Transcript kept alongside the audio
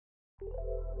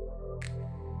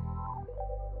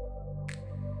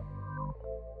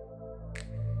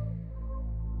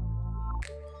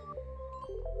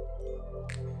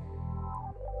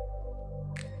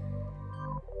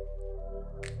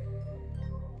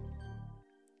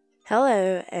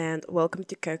Hello and welcome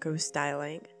to Coco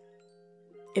Styling.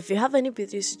 If you have any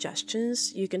video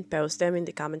suggestions, you can post them in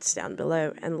the comments down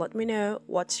below and let me know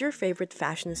what's your favorite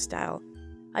fashion style.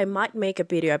 I might make a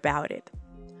video about it.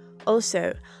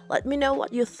 Also, let me know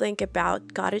what you think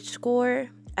about cottagecore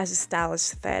as a style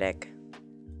aesthetic.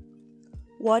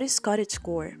 What is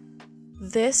cottagecore?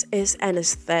 This is an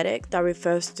aesthetic that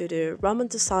refers to the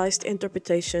romanticized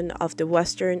interpretation of the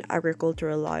Western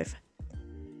agricultural life.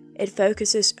 It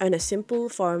focuses on a simple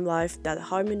farm life that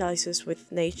harmonizes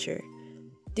with nature.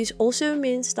 This also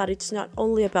means that it's not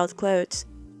only about clothes,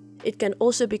 it can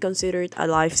also be considered a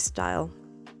lifestyle.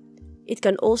 It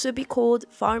can also be called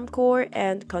farmcore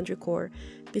and countrycore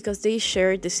because they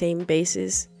share the same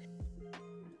basis.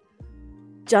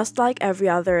 Just like every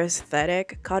other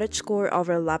aesthetic, cottagecore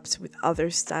overlaps with other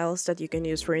styles that you can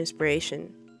use for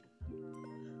inspiration.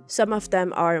 Some of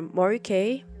them are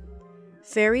Micah,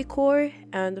 fairycore,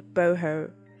 and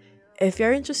boho. If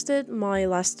you're interested, my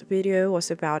last video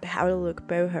was about how to look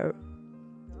boho.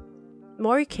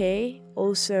 Micah,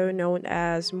 also known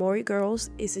as Mori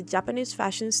girls, is a Japanese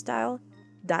fashion style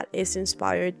that is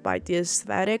inspired by the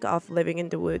aesthetic of living in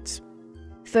the woods.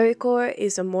 Fairycore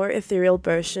is a more ethereal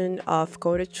version of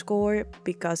cottagecore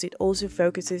because it also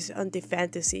focuses on the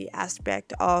fantasy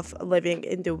aspect of living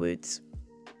in the woods.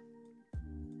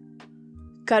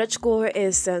 Cottagecore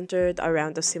is centered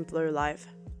around a simpler life.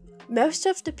 Most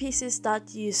of the pieces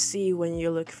that you see when you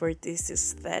look for this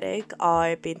aesthetic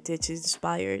are vintage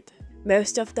inspired,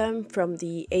 most of them from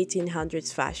the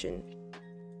 1800s fashion.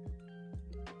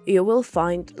 You will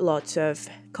find lots of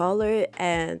color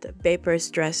and papers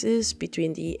dresses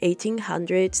between the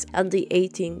 1800s and the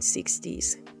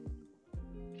 1860s.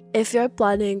 If you're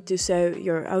planning to sew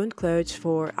your own clothes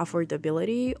for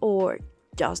affordability or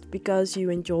just because you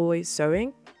enjoy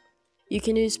sewing, you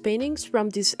can use paintings from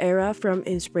this era from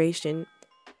inspiration.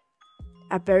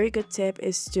 A very good tip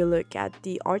is to look at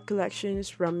the art collections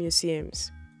from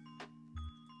museums.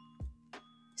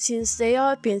 Since they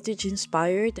are vintage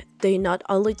inspired, they not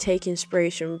only take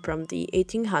inspiration from the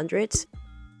 1800s,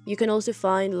 you can also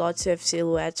find lots of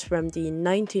silhouettes from the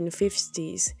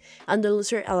 1950s and the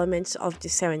looser elements of the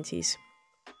 70s.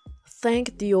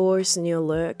 Think Dior's new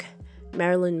look,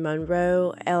 Marilyn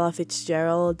Monroe, Ella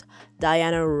Fitzgerald,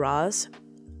 Diana Ross,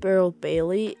 Pearl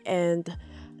Bailey, and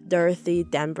Dorothy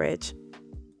Dandridge.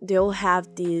 They all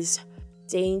have this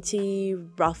dainty,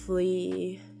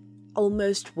 roughly,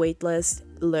 almost weightless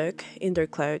look in their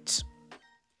clothes.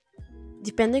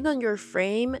 Depending on your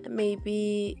frame,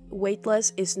 maybe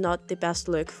weightless is not the best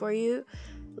look for you.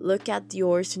 Look at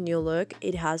Dior's new look.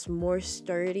 It has more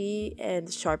sturdy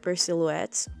and sharper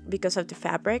silhouettes because of the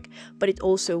fabric, but it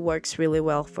also works really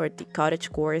well for the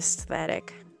cottagecore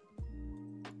aesthetic.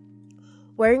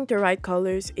 Wearing the right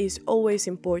colors is always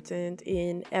important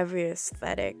in every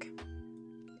aesthetic.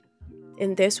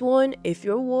 In this one, if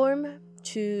you're warm,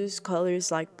 choose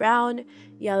colors like brown,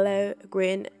 yellow,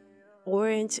 green,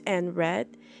 orange, and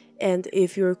red. And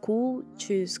if you're cool,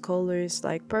 choose colors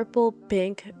like purple,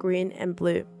 pink, green, and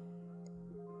blue.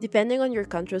 Depending on your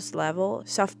contrast level,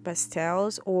 soft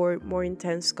pastels or more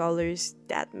intense colors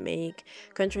that make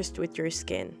contrast with your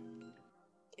skin.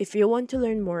 If you want to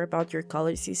learn more about your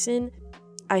color season,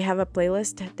 I have a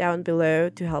playlist down below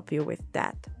to help you with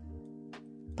that.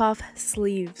 Puff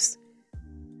sleeves.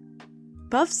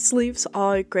 Puff sleeves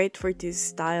are great for this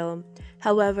style,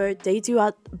 however, they do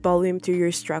add volume to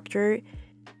your structure.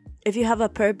 If you have a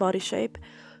pear body shape,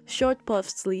 short puff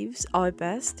sleeves are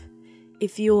best.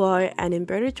 If you are an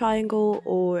inverted triangle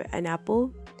or an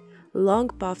apple, long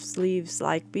puff sleeves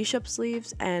like bishop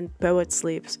sleeves and poet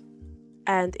sleeves.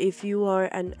 And if you are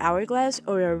an hourglass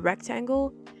or a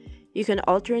rectangle, you can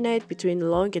alternate between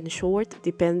long and short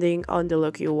depending on the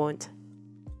look you want.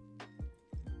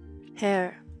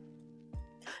 Hair.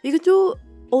 You can do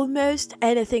almost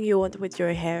anything you want with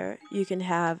your hair. You can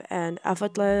have an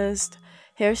effortless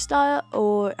hairstyle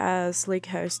or a slick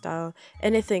hairstyle.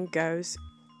 Anything goes.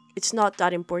 It's not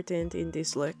that important in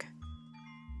this look.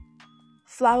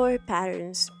 Flower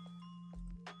patterns.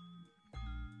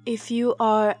 If you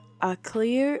are a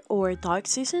clear or dark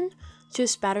season,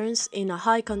 choose patterns in a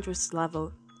high contrast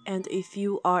level. And if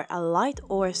you are a light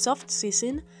or soft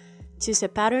season, choose a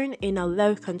pattern in a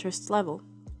low contrast level.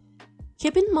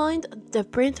 Keep in mind, the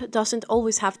print doesn't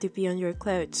always have to be on your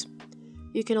clothes.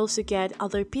 You can also get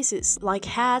other pieces like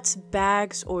hats,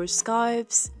 bags, or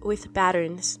scarves with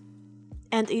patterns.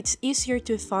 and it's easier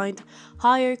to find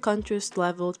higher contrast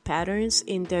leveled patterns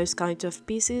in those kinds of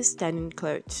pieces than in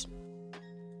clothes.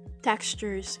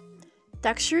 Textures.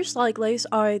 Textures like lace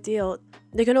are ideal.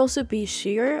 They can also be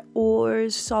sheer or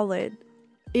solid.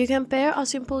 You can pair a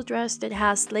simple dress that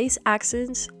has lace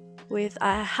accents with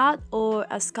a hat or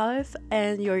a scarf,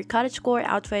 and your cottagecore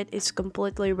outfit is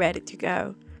completely ready to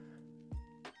go.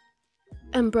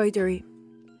 Embroidery.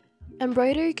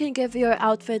 Embroidery can give your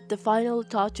outfit the final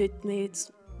touch it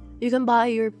needs. You can buy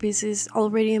your pieces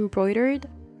already embroidered,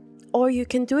 or you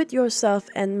can do it yourself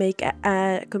and make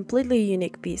a completely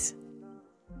unique piece.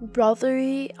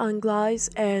 Broderie, anglaise,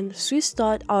 and Swiss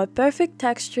dot are perfect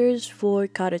textures for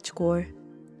cottagecore.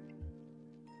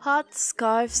 Hats,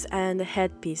 scarves, and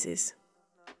headpieces.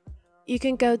 You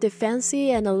can go the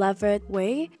fancy and elaborate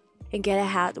way and get a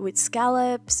hat with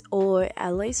scallops or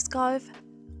a lace scarf,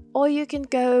 or you can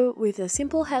go with a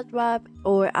simple head wrap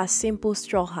or a simple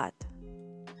straw hat.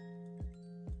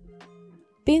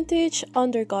 Vintage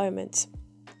undergarments.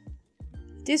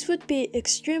 This would be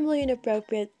extremely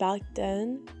inappropriate back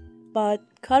then, but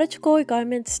cottagecore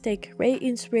garments take great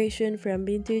inspiration from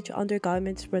vintage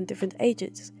undergarments from different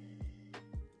ages.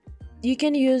 You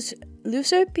can use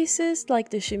looser pieces like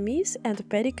the chemise and the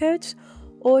petticoats,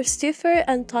 or stiffer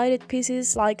and tighted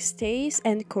pieces like stays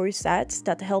and corsets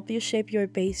that help you shape your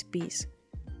base piece.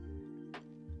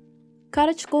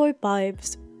 Cottagecore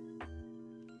vibes.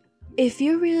 If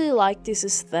you really like this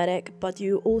aesthetic but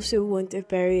you also want a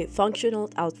very functional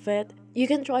outfit, you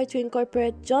can try to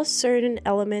incorporate just certain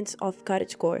elements of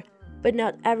cottagecore, but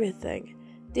not everything.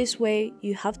 This way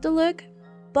you have the look,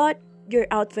 but your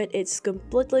outfit is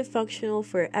completely functional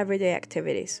for everyday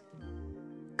activities.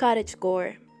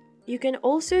 Cottagecore. You can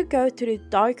also go to the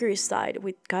darker side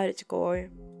with cottagecore.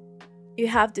 You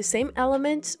have the same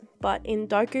elements, but in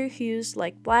darker hues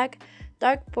like black,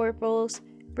 dark purples,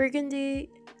 burgundy,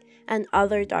 and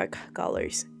other dark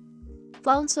colors.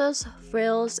 Flounces,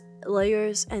 frills,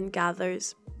 layers, and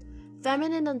gathers.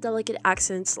 Feminine and delicate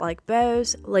accents like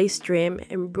bows, lace trim,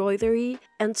 embroidery,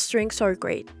 and strings are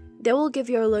great. They will give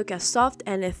your look a soft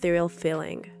and ethereal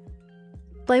feeling.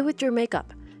 Play with your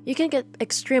makeup. You can get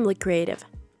extremely creative.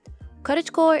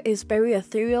 Cottagecore is very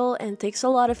ethereal and takes a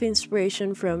lot of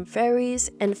inspiration from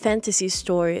fairies and fantasy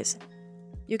stories.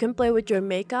 You can play with your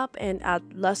makeup and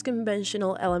add less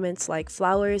conventional elements like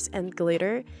flowers and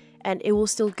glitter, and it will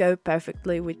still go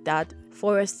perfectly with that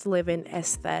forest living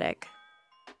aesthetic.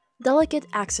 Delicate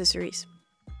accessories.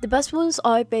 The best ones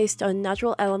are based on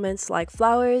natural elements like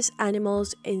flowers,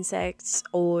 animals, insects,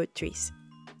 or trees.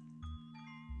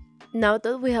 Now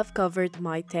that we have covered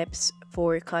my tips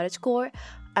for cottagecore,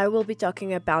 I will be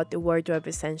talking about the wardrobe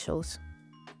essentials.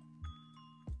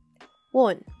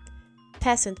 1.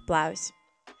 Peasant blouse.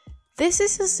 This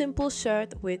is a simple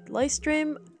shirt with lace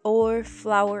trim or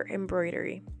flower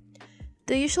embroidery.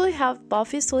 They usually have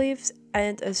puffy sleeves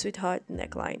and a sweetheart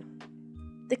neckline.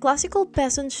 The classical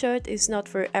peasant shirt is not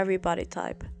for every body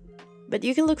type, but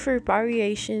you can look for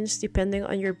variations depending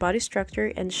on your body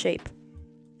structure and shape.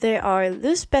 There are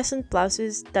loose peasant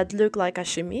blouses that look like a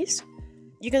chemise.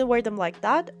 You can wear them like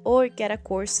that, or get a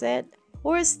corset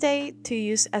or a stay to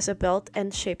use as a belt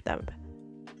and shape them.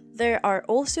 There are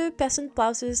also peasant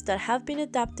blouses that have been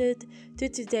adapted to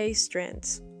today's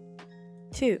trends.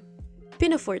 2.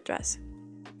 Pinafore dress.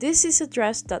 This is a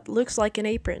dress that looks like an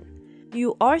apron.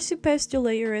 You are supposed to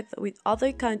layer it with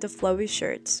other kinds of flowy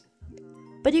shirts,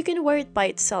 but you can wear it by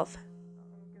itself.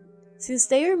 Since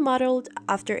they are modeled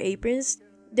after aprons,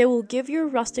 they will give your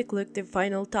rustic look the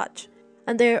final touch,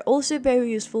 and they are also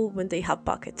very useful when they have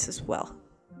pockets as well.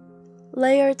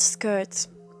 Layered skirts.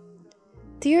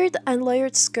 Tiered and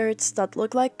layered skirts that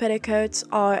look like petticoats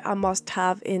are a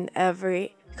must-have in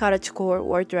every cottagecore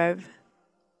wardrobe.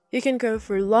 You can go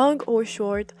for long or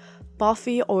short,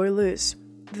 puffy or loose.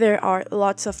 There are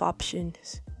lots of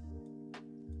options.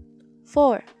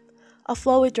 4. A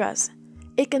flowy dress.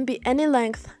 It can be any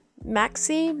length,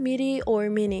 maxi, midi, or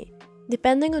mini,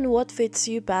 depending on what fits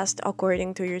you best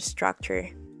according to your structure.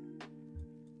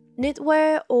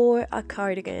 Knitwear or a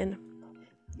cardigan.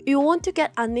 You want to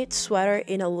get a knit sweater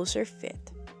in a looser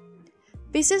fit.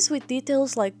 Pieces with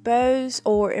details like bows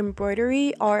or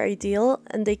embroidery are ideal,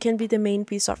 and they can be the main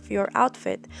piece of your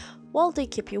outfit while they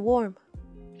keep you warm.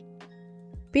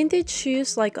 Vintage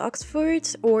shoes like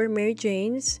Oxfords or Mary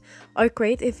Janes are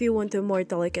great if you want a more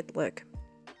delicate look.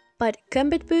 But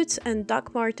combat boots and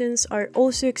Doc Martens are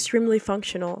also extremely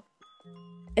functional.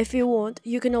 If you want,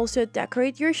 you can also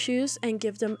decorate your shoes and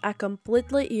give them a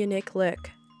completely unique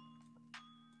look.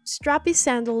 Strappy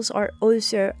sandals are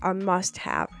also a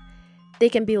must-have. They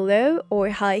can be low or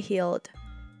high-heeled.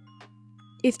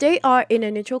 If they are in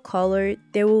a neutral color,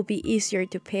 they will be easier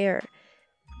to pair.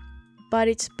 But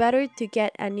it's better to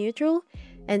get a neutral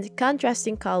and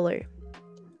contrasting color.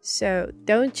 So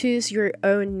don't choose your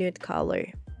own nude color.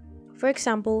 For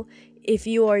example, if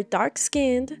you are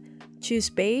dark-skinned, choose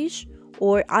beige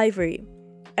or ivory.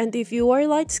 And if you are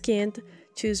light-skinned,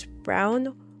 choose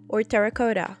brown or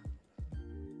terracotta.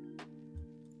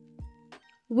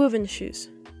 Woven shoes.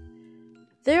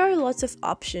 There are lots of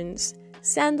options: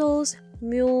 sandals,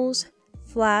 mules,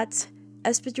 flats,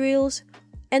 espadrilles,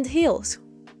 and heels.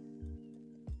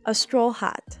 A straw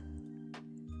hat.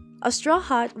 A straw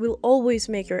hat will always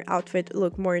make your outfit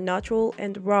look more natural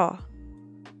and raw.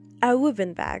 A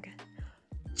woven bag.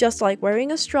 Just like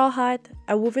wearing a straw hat,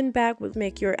 a woven bag will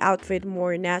make your outfit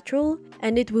more natural,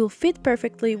 and it will fit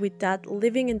perfectly with that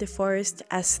living in the forest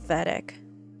aesthetic.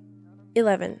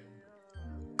 11.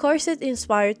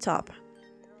 Corset-inspired top.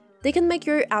 They can make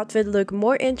your outfit look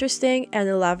more interesting and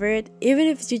elaborate even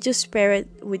if you just pair it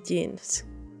with jeans.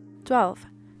 12.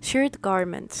 Shirt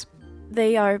garments.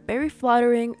 They are very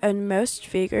flattering on most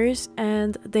figures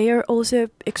and they are also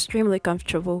extremely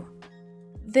comfortable.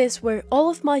 These were all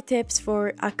of my tips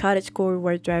for a cottagecore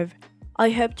wardrobe.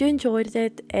 I hope you enjoyed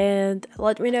it and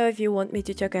let me know if you want me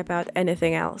to talk about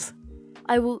anything else.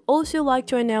 I would also like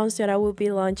to announce that I will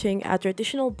be launching a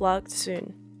traditional blog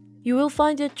soon. You will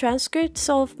find the transcripts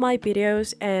of my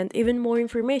videos and even more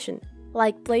information,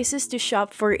 like places to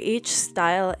shop for each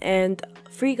style and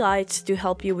free guides to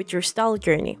help you with your style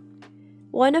journey.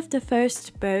 One of the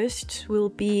first posts will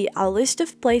be a list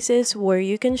of places where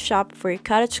you can shop for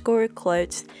cottagecore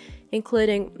clothes,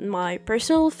 including my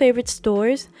personal favorite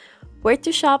stores, where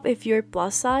to shop if you're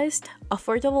plus-sized,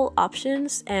 affordable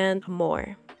options, and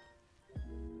more.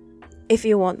 If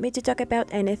you want me to talk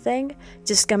about anything,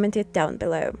 just comment it down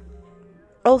below.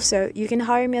 Also, you can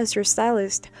hire me as your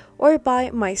stylist or buy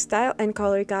my style and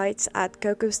color guides at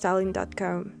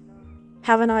cocostyling.com.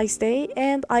 Have a nice day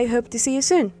and I hope to see you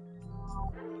soon!